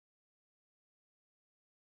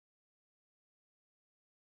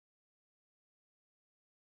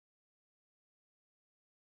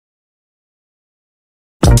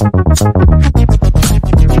Hello,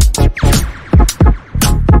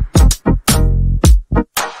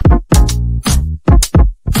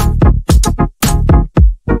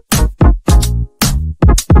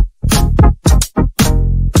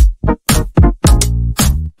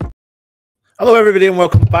 everybody, and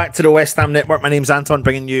welcome back to the West Ham Network. My name's Anton,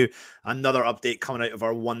 bringing you another update coming out of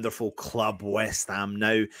our wonderful club, West Ham.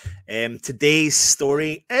 Now, today's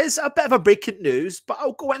story is a bit of a breaking news, but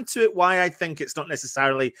I'll go into it why I think it's not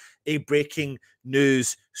necessarily a breaking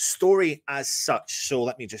news story as such. So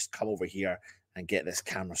let me just come over here and get this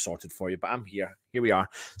camera sorted for you. But I'm here. Here we are.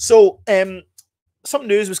 So some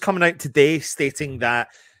news was coming out today stating that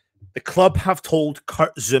the club have told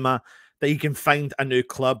Kurt Zouma that he can find a new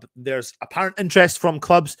club. There's apparent interest from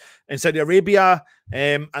clubs in Saudi Arabia,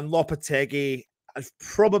 and Lopetegui has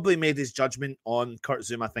probably made his judgment on Kurt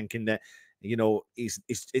Zouma, thinking that, you know,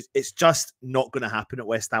 it's just not going to happen at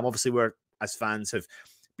West Ham. Obviously, we're, as fans, have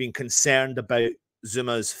been concerned about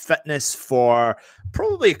Zouma's fitness for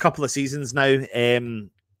probably a couple of seasons now.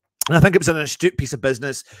 And I think it was an astute piece of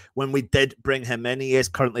business when we did bring him in. He is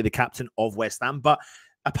currently the captain of West Ham, but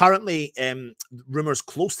apparently, rumours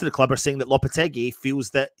close to the club are saying that Lopetegui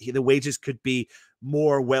feels that the wages could be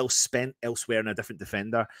more well spent elsewhere in a different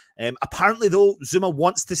defender. Apparently, though, Zouma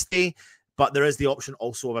wants to stay, but there is the option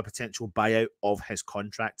also of a potential buyout of his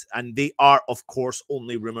contract. And they are, of course,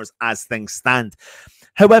 only rumours as things stand.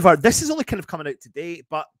 However, this is only kind of coming out today,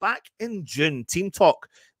 but back in June, Team Talk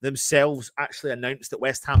themselves actually announced that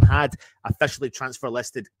West Ham had officially transfer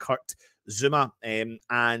listed Kurt Zouma,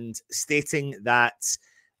 and stating that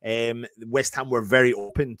West Ham were very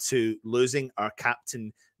open to losing our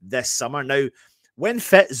captain this summer. Now, when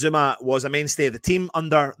fit, Zouma was a mainstay of the team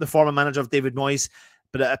under the former manager of David Moyes,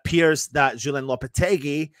 but it appears that Julian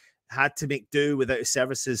Lopetegui had to make do without his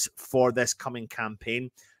services for this coming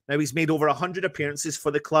campaign. Now, he's made over 100 appearances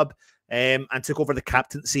for the club, and took over the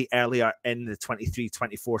captaincy earlier in the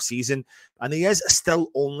 23-24 season. And he is still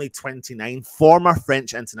only 29, former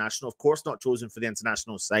French international, of course, not chosen for the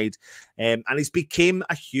international side. And he's became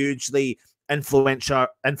a hugely influential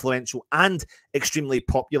and extremely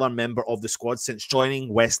popular member of the squad since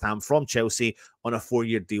joining West Ham from Chelsea on a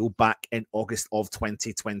 4-year deal back in August of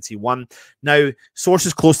 2021. Now,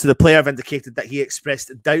 sources close to the player have indicated that he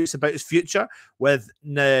expressed doubts about his future, with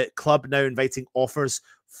the club now inviting offers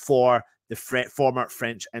for the former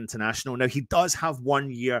French international. Now, he does have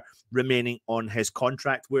 1 year remaining on his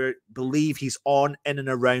contract, where I believe he's on in and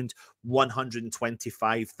around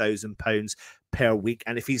 £125,000 per week.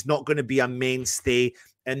 And if he's not going to be a mainstay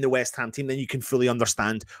in the West Ham team, then you can fully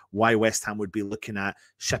understand why West Ham would be looking at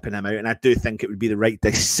shipping him out. And I do think it would be the right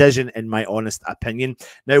decision, in my honest opinion.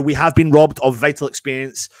 Now, we have been robbed of vital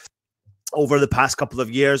experience over the past couple of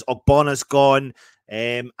years. Ogbonna's gone.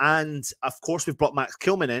 And of course, we've brought Max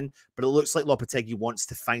Kilman in, but it looks like Lopetegui wants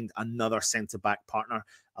to find another centre-back partner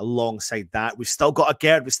alongside that. We've still got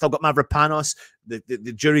Agerd, we've still got Mavropanos.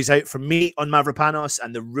 The jury's out for me on Mavropanos,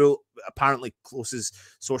 and the rule apparently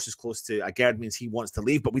sources close to Agerd means he wants to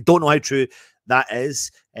leave, but we don't know how true that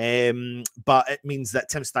is. But it means that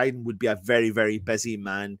Tim Steidten would be a very, very busy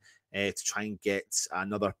man to try and get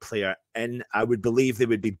another player in. I would believe they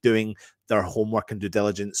would be doing their homework and due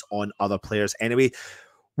diligence on other players anyway.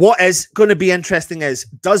 What is going to be interesting is,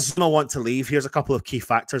 does Zouma want to leave? Here's a couple of key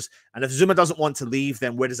factors. And if Zouma doesn't want to leave,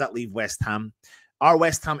 then where does that leave West Ham? Are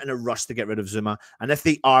West Ham in a rush to get rid of Zouma? And if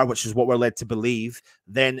they are, which is what we're led to believe,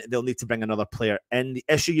 then they'll need to bring another player in. The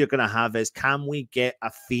issue you're going to have is, can we get a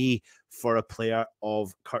fee for a player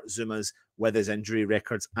of Kurt Zouma's with his injury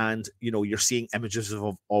records? And, you know, you're seeing images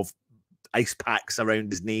of ice packs around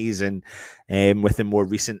his knees and with the more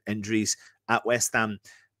recent injuries at West Ham.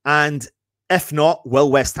 And if not, will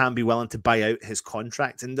West Ham be willing to buy out his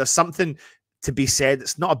contract? And there's something to be said.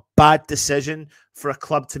 It's not a bad decision for a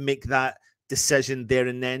club to make that decision there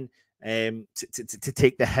and then, to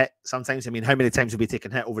take the hit sometimes. I mean, how many times have we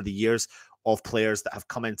taken hit over the years of players that have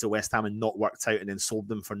come into West Ham and not worked out and then sold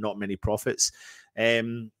them for not many profits?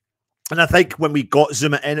 And I think when we got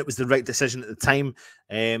Zouma in, it was the right decision at the time.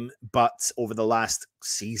 But over the last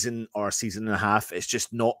season or season and a half, it's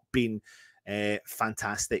just not been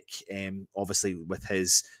fantastic, obviously, with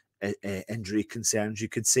his injury concerns, you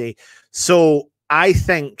could say. So I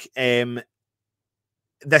think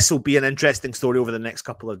this will be an interesting story over the next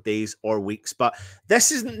couple of days or weeks. But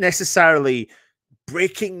this isn't necessarily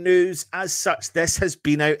breaking news as such. This has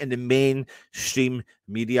been out in the mainstream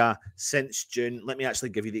media since June. Let me actually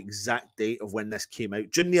give you the exact date of when this came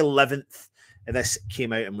out. June the 11th, this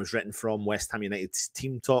came out and was written from West Ham United's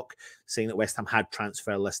Team Talk, saying that West Ham had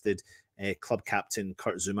transfer listed club captain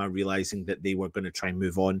Kurt Zouma realizing that they were going to try and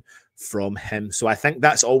move on from him. So I think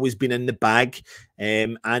that's always been in the bag.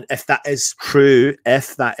 And if that is true,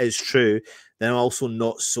 then I'm also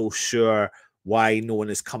not so sure why no one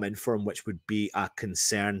has come in for him, which would be a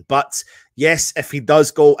concern. But yes, if he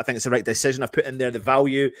does go, I think it's the right decision. I've put in there the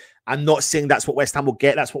value. I'm not saying that's what West Ham will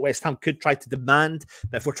get. That's what West Ham could try to demand.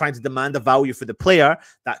 But if we're trying to demand a value for the player,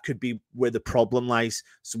 that could be where the problem lies.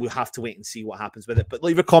 So we'll have to wait and see what happens with it. But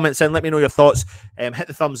leave your comments in. Let me know your thoughts. Hit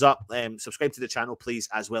the thumbs up. Subscribe to the channel, please,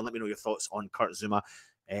 as well. Let me know your thoughts on Kurt Zouma.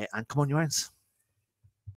 And come on, your hands.